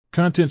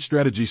Content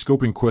strategy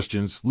scoping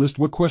questions. List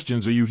what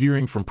questions are you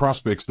hearing from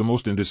prospects the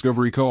most in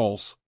discovery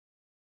calls?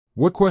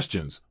 What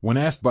questions, when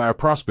asked by a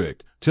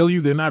prospect, tell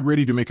you they're not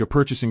ready to make a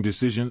purchasing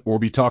decision or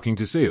be talking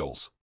to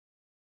sales?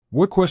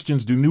 What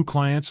questions do new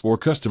clients or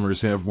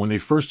customers have when they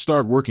first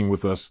start working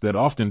with us that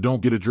often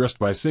don't get addressed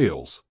by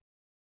sales?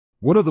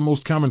 What are the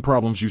most common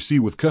problems you see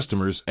with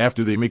customers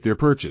after they make their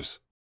purchase?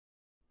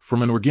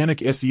 From an organic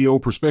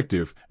SEO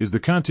perspective, is the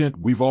content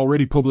we've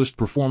already published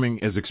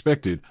performing as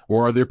expected,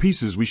 or are there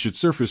pieces we should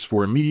surface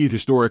for immediate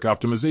historic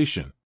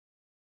optimization?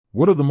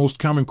 What are the most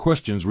common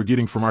questions we're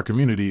getting from our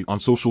community on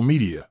social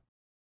media?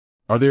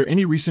 Are there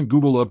any recent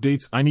Google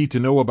updates I need to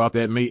know about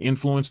that may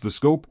influence the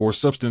scope or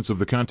substance of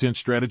the content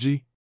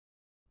strategy?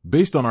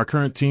 Based on our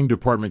current team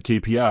department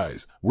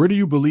KPIs, where do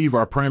you believe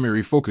our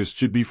primary focus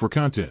should be for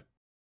content?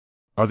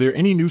 Are there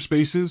any new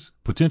spaces,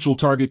 potential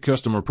target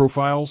customer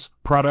profiles,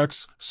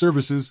 products,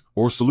 services,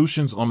 or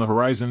solutions on the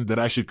horizon that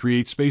I should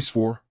create space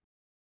for?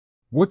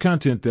 What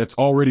content that's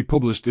already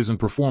published isn't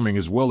performing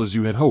as well as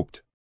you had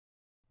hoped?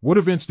 What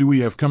events do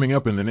we have coming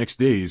up in the next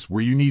days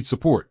where you need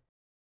support?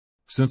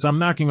 Since I'm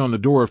knocking on the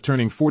door of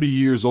turning 40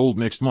 years old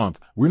next month,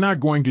 we're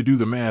not going to do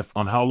the math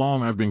on how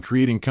long I've been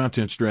creating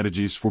content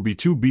strategies for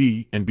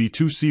B2B and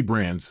B2C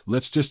brands.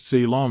 Let's just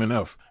say long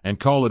enough and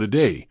call it a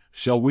day,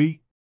 shall we?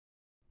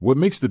 What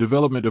makes the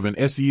development of an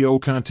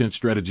SEO content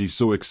strategy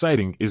so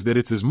exciting is that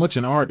it's as much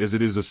an art as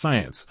it is a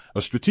science,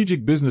 a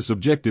strategic business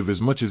objective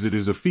as much as it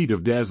is a feat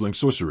of dazzling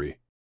sorcery.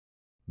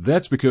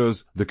 That's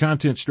because, the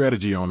content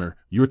strategy owner,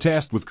 you're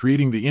tasked with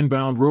creating the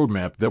inbound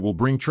roadmap that will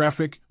bring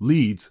traffic,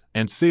 leads,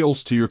 and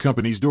sales to your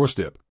company's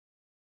doorstep.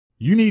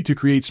 You need to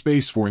create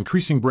space for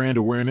increasing brand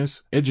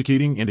awareness,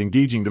 educating and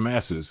engaging the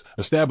masses,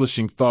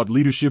 establishing thought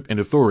leadership and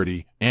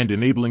authority, and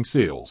enabling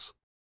sales.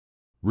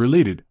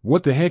 Related,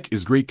 what the heck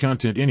is great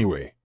content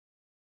anyway?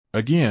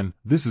 Again,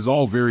 this is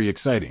all very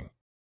exciting.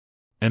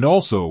 And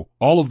also,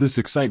 all of this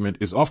excitement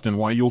is often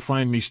why you'll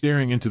find me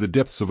staring into the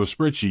depths of a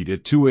spreadsheet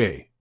at 2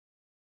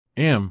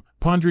 a.m.,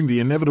 pondering the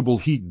inevitable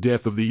heat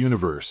death of the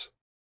universe.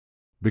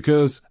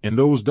 Because, in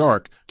those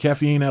dark,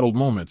 caffeine-addled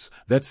moments,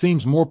 that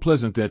seems more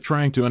pleasant than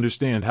trying to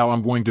understand how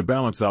I'm going to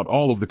balance out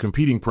all of the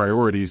competing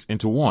priorities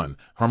into one,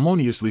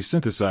 harmoniously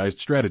synthesized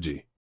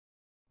strategy.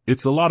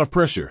 It's a lot of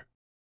pressure.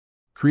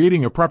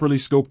 Creating a properly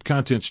scoped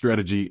content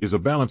strategy is a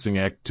balancing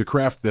act. To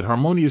craft that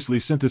harmoniously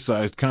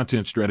synthesized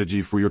content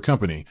strategy for your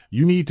company,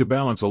 you need to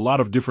balance a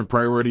lot of different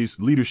priorities: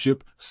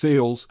 leadership,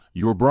 sales,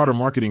 your broader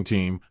marketing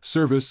team,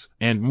 service,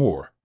 and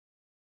more.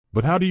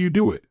 But how do you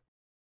do it?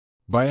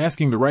 By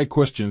asking the right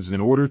questions in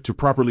order to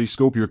properly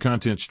scope your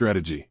content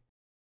strategy.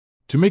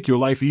 To make your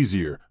life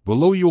easier,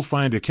 below you'll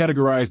find a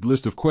categorized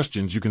list of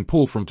questions you can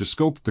pull from to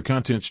scope the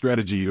content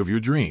strategy of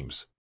your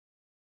dreams.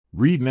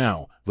 Read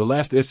now, the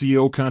last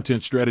SEO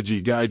content strategy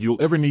guide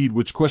you'll ever need.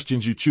 Which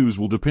questions you choose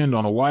will depend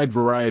on a wide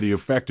variety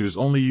of factors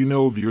only you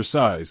know: your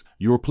size,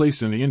 your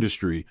place in the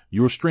industry,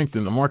 your strength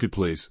in the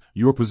marketplace,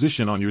 your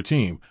position on your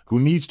team, who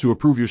needs to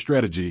approve your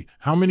strategy,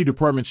 how many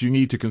departments you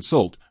need to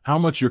consult, how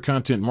much your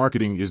content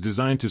marketing is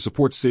designed to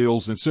support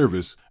sales and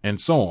service,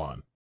 and so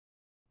on.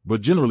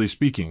 But generally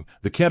speaking,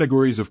 the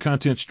categories of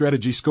content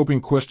strategy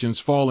scoping questions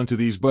fall into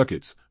these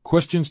buckets: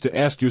 questions to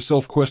ask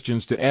yourself,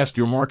 questions to ask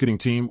your marketing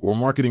team or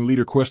marketing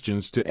leader,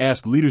 questions to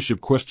ask leadership,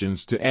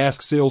 questions to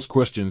ask sales,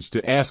 questions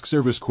to ask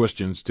service,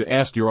 questions to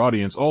ask your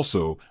audience.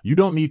 Also, you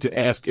don't need to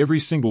ask every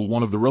single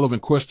one of the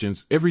relevant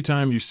questions every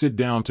time you sit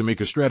down to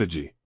make a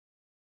strategy.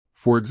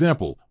 For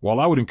example, while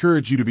I would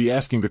encourage you to be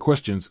asking the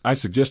questions I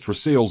suggest for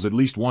sales at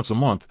least once a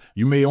month,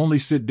 you may only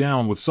sit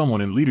down with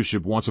someone in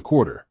leadership once a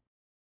quarter.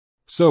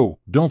 So,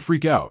 don't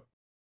freak out.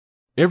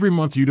 Every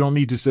month you don't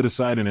need to set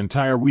aside an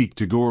entire week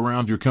to go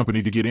around your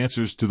company to get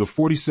answers to the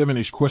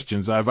 47-ish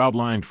questions I've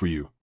outlined for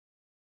you.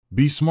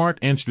 Be smart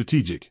and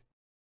strategic.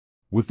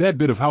 With that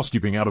bit of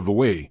housekeeping out of the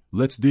way,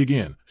 let's dig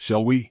in,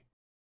 shall we?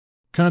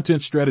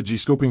 Content strategy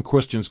scoping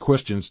questions.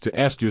 Questions to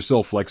ask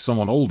yourself. Like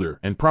someone older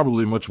and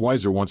probably much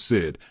wiser once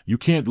said, you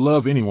can't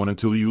love anyone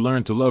until you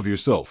learn to love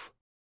yourself.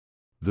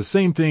 The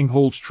same thing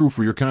holds true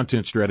for your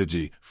content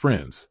strategy,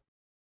 friends.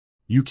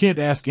 You can't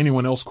ask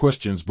anyone else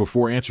questions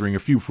before answering a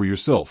few for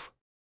yourself.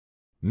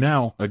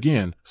 Now,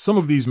 again, some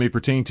of these may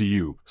pertain to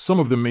you, some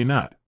of them may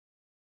not.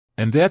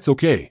 And that's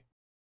okay.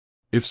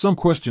 If some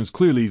questions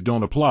clearly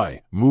don't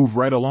apply, move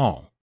right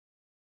along.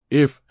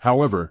 If,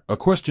 however, a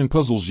question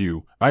puzzles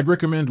you, I'd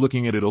recommend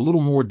looking at it a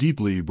little more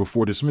deeply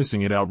before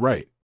dismissing it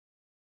outright.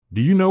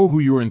 Do you know who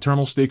your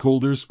internal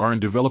stakeholders are in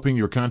developing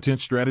your content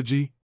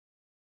strategy?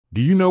 Do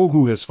you know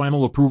who has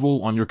final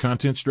approval on your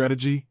content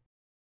strategy?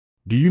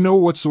 Do you know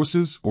what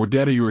sources or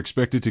data you're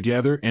expected to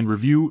gather and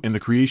review in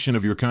the creation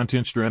of your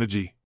content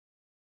strategy?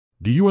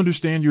 Do you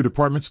understand your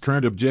department's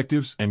current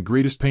objectives and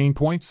greatest pain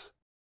points?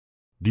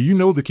 Do you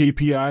know the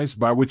KPIs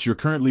by which you're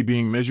currently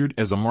being measured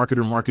as a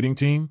marketing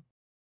team?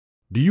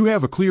 Do you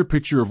have a clear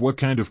picture of what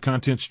kind of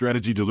content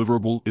strategy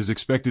deliverable is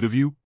expected of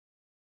you?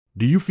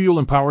 Do you feel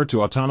empowered to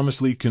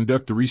autonomously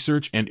conduct the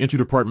research and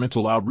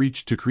interdepartmental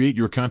outreach to create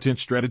your content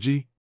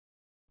strategy?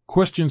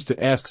 Questions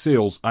to ask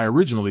sales. I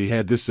originally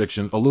had this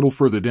section a little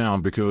further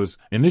down because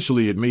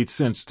initially it made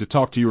sense to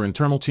talk to your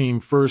internal team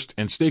first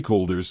and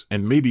stakeholders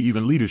and maybe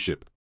even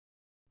leadership.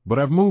 But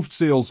I've moved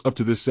sales up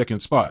to this second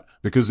spot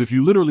because if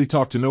you literally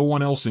talk to no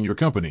one else in your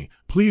company,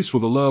 please,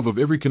 for the love of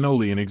every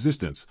cannoli in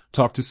existence,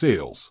 talk to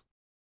sales.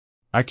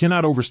 I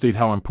cannot overstate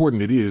how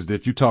important it is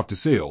that you talk to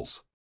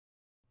sales.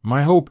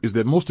 My hope is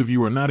that most of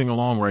you are nodding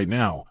along right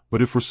now,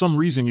 but if for some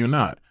reason you're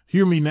not,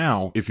 hear me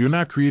now. If you're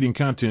not creating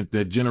content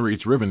that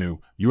generates revenue,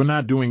 you're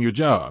not doing your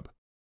job.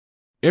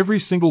 Every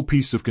single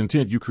piece of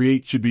content you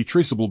create should be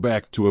traceable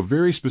back to a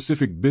very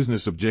specific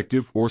business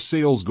objective or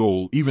sales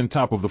goal, even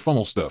top of the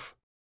funnel stuff.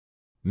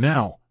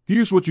 Now,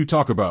 here's what you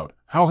talk about.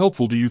 How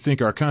helpful do you think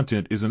our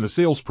content is in the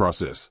sales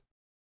process?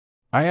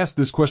 I asked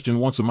this question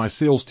once of my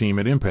sales team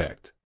at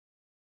Impact.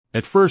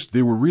 At first,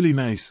 they were really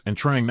nice and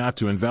trying not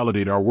to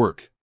invalidate our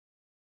work.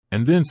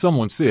 And then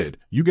someone said,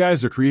 "You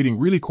guys are creating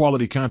really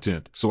quality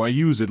content, so I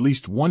use at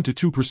least 1 to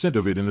 2%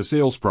 of it in the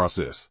sales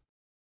process."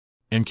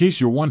 In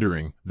case you're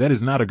wondering, that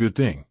is not a good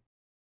thing.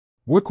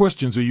 What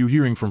questions are you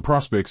hearing from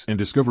prospects in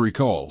discovery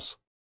calls?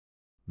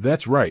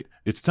 That's right,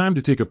 it's time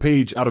to take a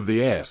page out of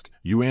the Ask,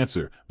 You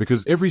Answer,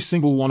 because every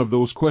single one of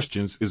those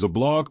questions is a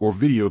blog or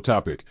video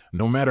topic,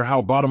 no matter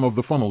how bottom of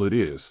the funnel it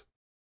is.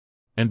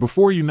 And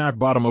before you knock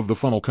bottom of the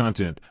funnel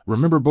content,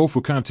 remember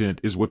BOFU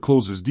content is what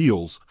closes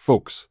deals,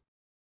 folks.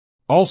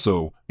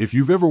 Also, if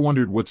you've ever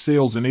wondered what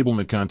sales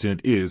enablement content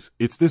is,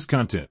 it's this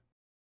content.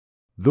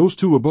 Those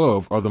two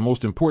above are the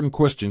most important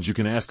questions you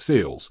can ask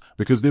sales,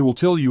 because they will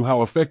tell you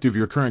how effective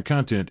your current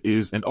content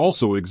is and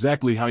also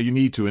exactly how you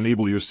need to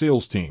enable your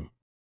sales team.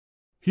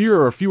 Here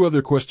are a few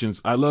other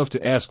questions I love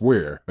to ask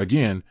where,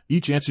 again,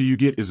 each answer you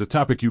get is a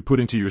topic you put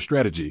into your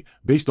strategy,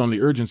 based on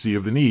the urgency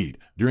of the need.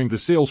 During the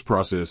sales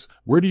process,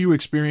 where do you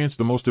experience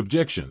the most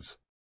objections?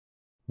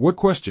 What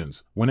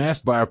questions, when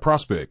asked by a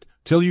prospect,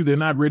 tell you they're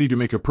not ready to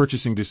make a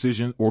purchasing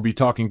decision or be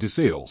talking to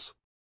sales?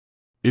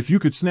 If you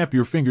could snap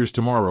your fingers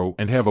tomorrow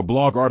and have a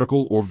blog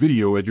article or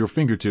video at your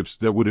fingertips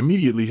that would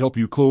immediately help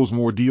you close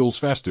more deals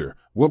faster,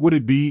 what would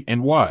it be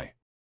and why?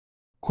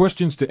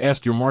 Questions to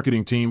ask your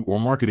marketing team or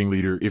marketing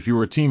leader. If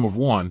you're a team of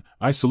one,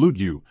 I salute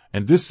you,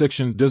 and this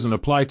section doesn't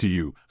apply to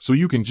you, so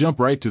you can jump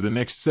right to the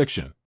next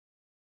section.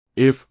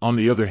 If, on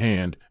the other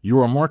hand,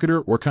 you're a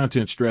marketer or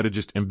content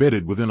strategist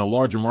embedded within a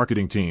larger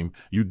marketing team,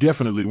 you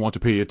definitely want to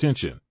pay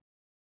attention.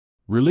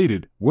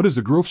 Related, what is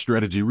a growth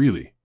strategy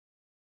really?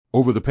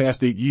 Over the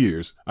past 8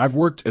 years, I've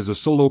worked as a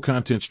solo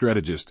content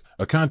strategist,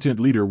 a content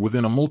leader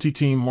within a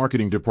multi-team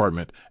marketing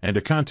department, and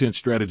a content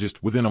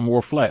strategist within a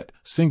more flat,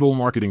 single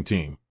marketing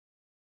team.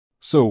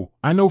 So,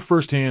 I know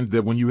firsthand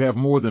that when you have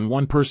more than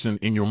one person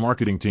in your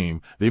marketing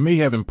team, they may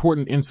have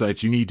important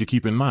insights you need to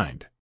keep in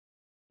mind.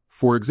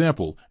 For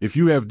example, if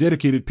you have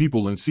dedicated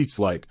people in seats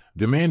like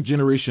demand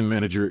generation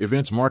manager,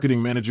 events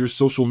marketing manager,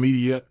 social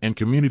media and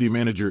community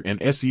manager, and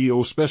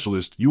SEO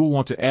specialist, you'll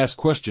want to ask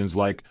questions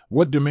like,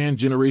 what demand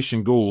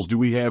generation goals do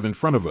we have in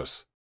front of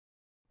us?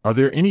 Are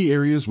there any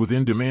areas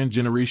within demand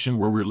generation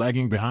where we're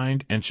lagging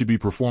behind and should be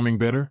performing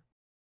better?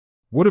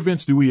 What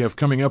events do we have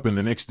coming up in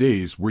the next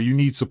days where you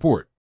need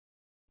support?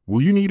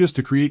 Will you need us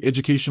to create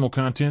educational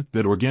content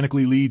that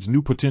organically leads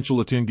new potential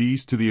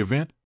attendees to the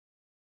event?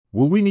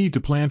 Will we need to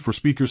plan for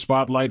speaker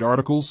spotlight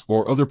articles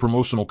or other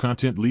promotional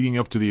content leading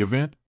up to the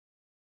event?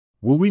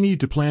 Will we need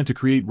to plan to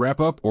create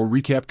wrap-up or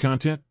recap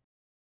content?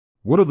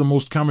 What are the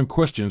most common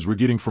questions we're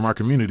getting from our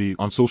community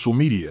on social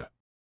media?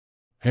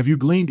 Have you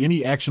gleaned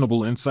any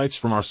actionable insights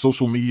from our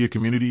social media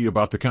community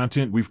about the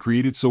content we've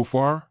created so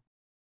far?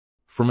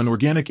 From an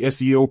organic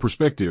SEO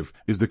perspective,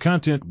 is the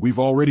content we've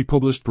already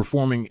published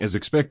performing as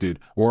expected,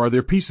 or are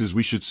there pieces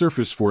we should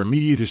surface for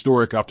immediate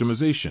historic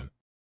optimization?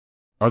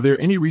 Are there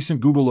any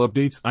recent Google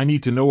updates I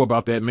need to know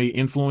about that may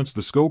influence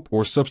the scope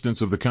or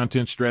substance of the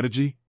content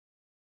strategy?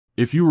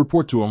 If you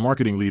report to a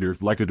marketing leader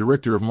like a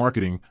director of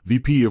marketing,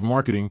 VP of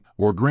marketing,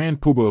 or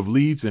grand poobah of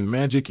leads and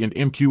magic and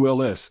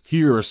MQLS,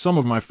 here are some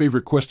of my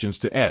favorite questions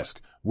to ask.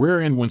 Where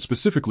and when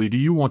specifically do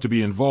you want to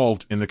be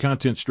involved in the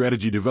content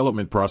strategy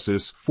development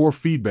process for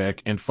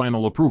feedback and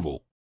final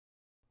approval?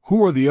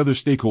 Who are the other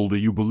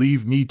stakeholders you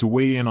believe need to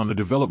weigh in on the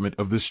development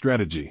of this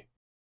strategy?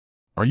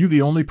 Are you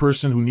the only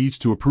person who needs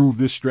to approve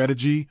this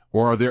strategy,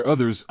 or are there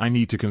others I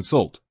need to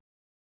consult?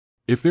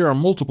 If there are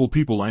multiple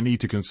people I need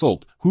to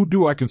consult, who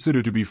do I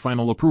consider to be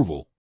final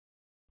approval?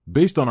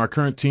 Based on our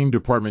current team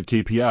department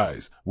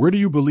KPIs, where do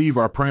you believe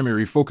our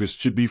primary focus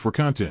should be for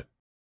content?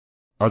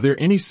 Are there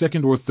any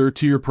second or third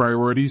tier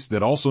priorities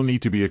that also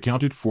need to be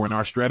accounted for in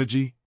our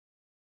strategy?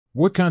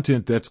 What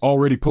content that's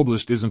already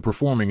published isn't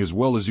performing as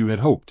well as you had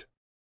hoped?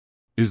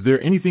 Is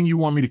there anything you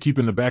want me to keep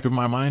in the back of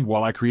my mind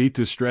while I create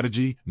this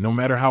strategy, no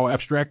matter how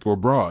abstract or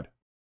broad?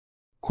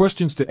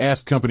 Questions to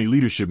ask company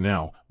leadership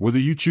now. Whether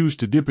you choose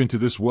to dip into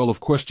this well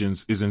of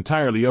questions is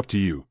entirely up to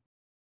you.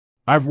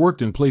 I've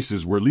worked in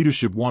places where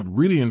leadership want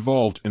really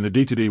involved in the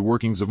day-to-day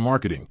workings of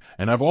marketing,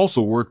 and I've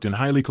also worked in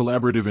highly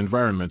collaborative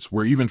environments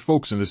where even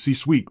folks in the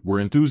C-suite were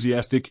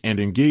enthusiastic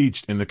and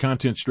engaged in the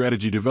content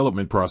strategy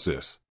development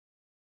process.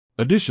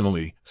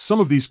 Additionally, some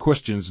of these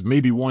questions may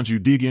be ones you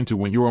dig into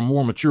when you're a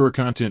more mature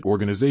content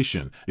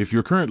organization, if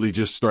you're currently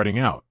just starting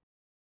out.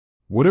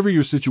 Whatever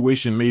your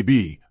situation may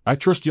be, I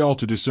trust y'all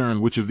to discern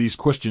which of these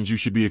questions you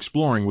should be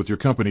exploring with your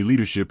company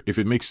leadership if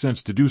it makes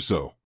sense to do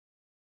so.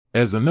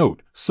 As a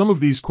note, some of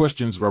these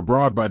questions are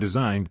broad by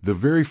design. The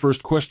very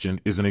first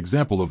question is an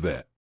example of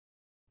that.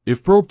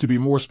 If probed to be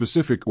more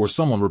specific or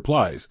someone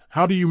replies,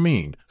 "How do you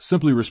mean?"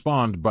 simply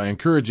respond by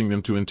encouraging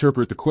them to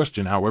interpret the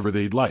question however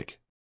they'd like.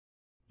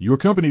 Your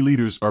company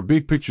leaders are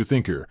big picture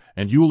thinker,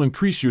 and you'll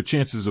increase your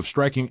chances of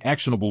striking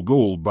actionable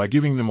gold by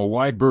giving them a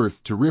wide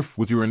berth to riff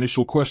with your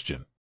initial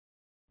question.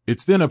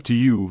 It's then up to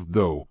you,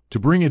 though, to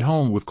bring it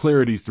home with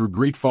clarity through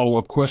great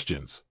follow-up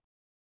questions.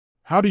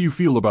 How do you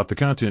feel about the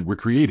content we're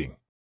creating?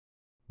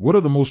 What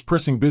are the most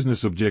pressing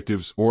business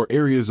objectives or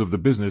areas of the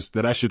business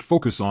that I should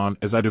focus on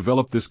as I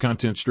develop this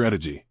content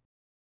strategy?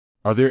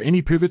 Are there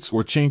any pivots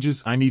or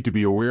changes I need to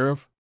be aware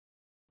of?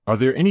 Are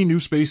there any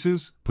new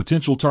spaces,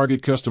 potential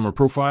target customer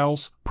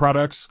profiles,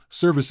 products,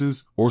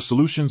 services, or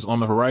solutions on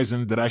the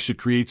horizon that I should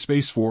create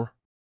space for?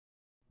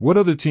 What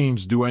other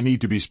teams do I need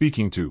to be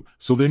speaking to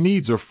so their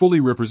needs are fully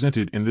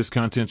represented in this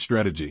content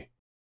strategy?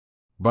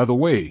 By the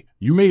way,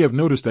 you may have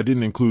noticed I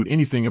didn't include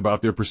anything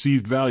about their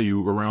perceived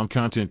value around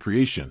content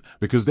creation,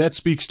 because that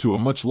speaks to a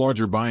much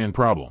larger buy-in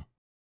problem.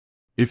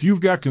 If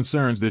you've got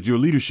concerns that your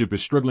leadership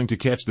is struggling to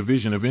catch the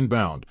vision of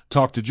Inbound,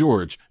 talk to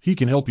George. He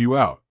can help you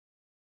out.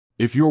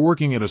 If you're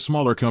working at a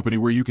smaller company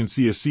where you can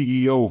see a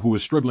CEO who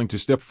is struggling to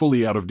step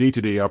fully out of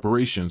day-to-day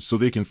operations so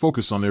they can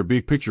focus on their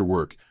big picture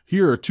work,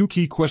 here are 2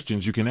 key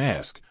questions you can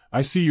ask.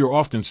 I see you're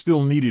often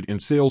still needed in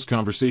sales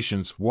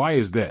conversations. Why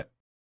is that?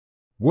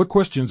 What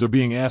questions are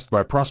being asked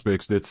by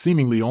prospects that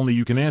seemingly only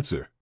you can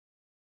answer?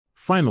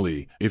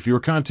 Finally, if your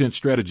content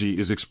strategy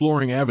is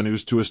exploring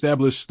avenues to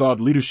establish thought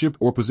leadership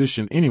or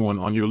position anyone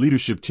on your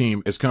leadership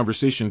team as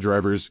conversation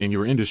drivers in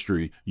your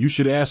industry, you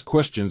should ask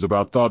questions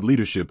about thought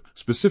leadership.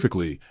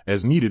 Specifically,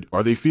 as needed,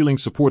 are they feeling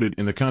supported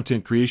in the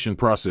content creation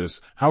process?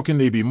 How can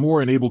they be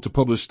more enabled to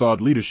publish thought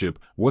leadership?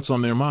 What's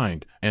on their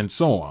mind? And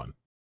so on.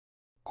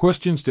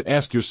 Questions to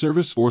ask your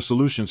service or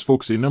solutions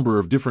folks. A number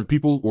of different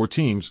people or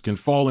teams can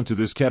fall into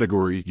this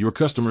category: your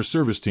customer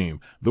service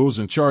team, those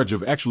in charge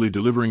of actually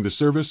delivering the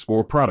service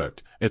or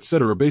product,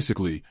 etc.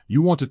 Basically,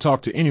 you want to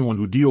talk to anyone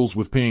who deals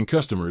with paying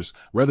customers,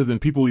 rather than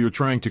people you're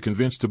trying to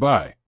convince to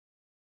buy.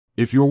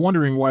 If you're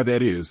wondering why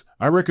that is,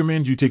 I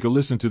recommend you take a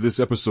listen to this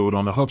episode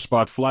on the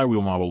HubSpot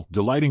flywheel model.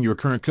 Delighting your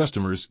current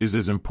customers is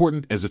as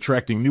important as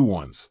attracting new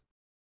ones.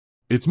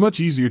 It's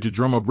much easier to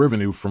drum up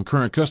revenue from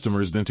current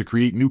customers than to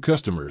create new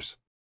customers.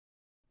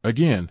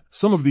 Again,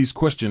 some of these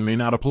questions may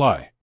not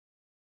apply.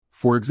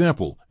 For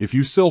example, if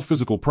you sell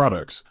physical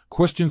products,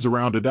 questions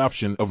around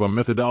adoption of a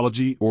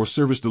methodology or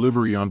service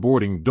delivery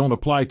onboarding don't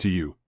apply to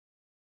you.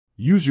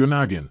 Use your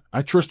noggin.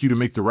 I trust you to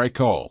make the right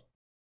call.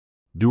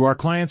 Do our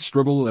clients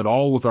struggle at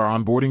all with our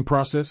onboarding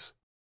process?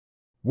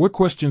 What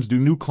questions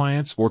do new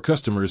clients or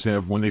customers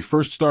have when they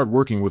first start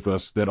working with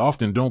us that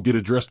often don't get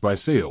addressed by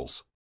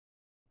sales?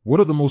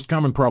 What are the most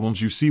common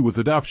problems you see with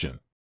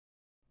adoption?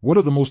 What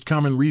are the most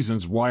common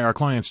reasons why our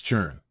clients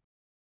churn?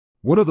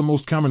 What are the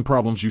most common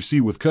problems you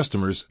see with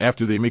customers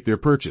after they make their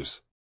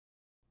purchase?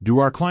 Do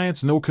our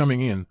clients know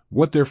coming in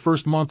what their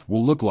first month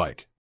will look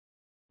like?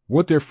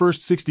 What their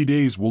first 60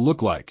 days will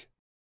look like?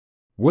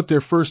 What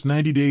their first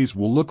 90 days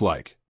will look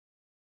like?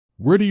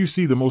 Where do you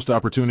see the most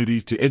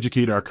opportunity to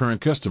educate our current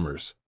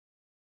customers?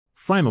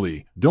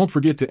 Finally, don't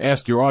forget to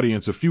ask your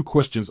audience a few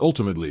questions.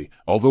 Ultimately,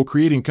 although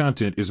creating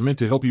content is meant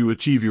to help you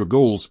achieve your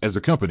goals as a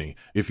company,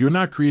 if you're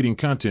not creating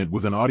content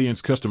with an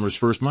audience customer's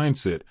first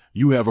mindset,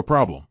 you have a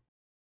problem.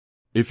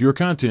 If your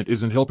content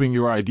isn't helping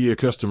your idea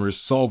customers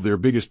solve their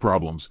biggest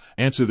problems,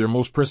 answer their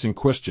most pressing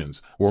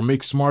questions, or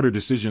make smarter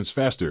decisions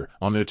faster,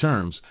 on their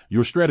terms,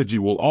 your strategy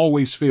will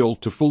always fail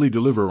to fully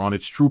deliver on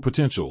its true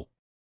potential.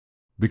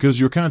 Because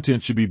your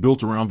content should be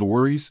built around the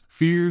worries,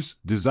 fears,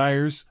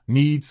 desires,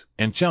 needs,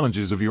 and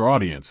challenges of your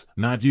audience,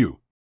 not you.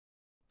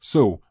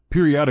 So,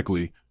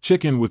 periodically,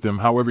 check in with them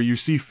however you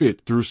see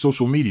fit through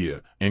social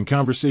media, in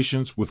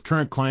conversations with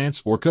current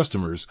clients or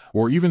customers,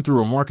 or even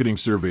through a marketing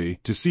survey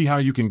to see how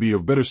you can be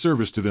of better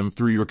service to them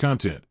through your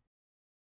content.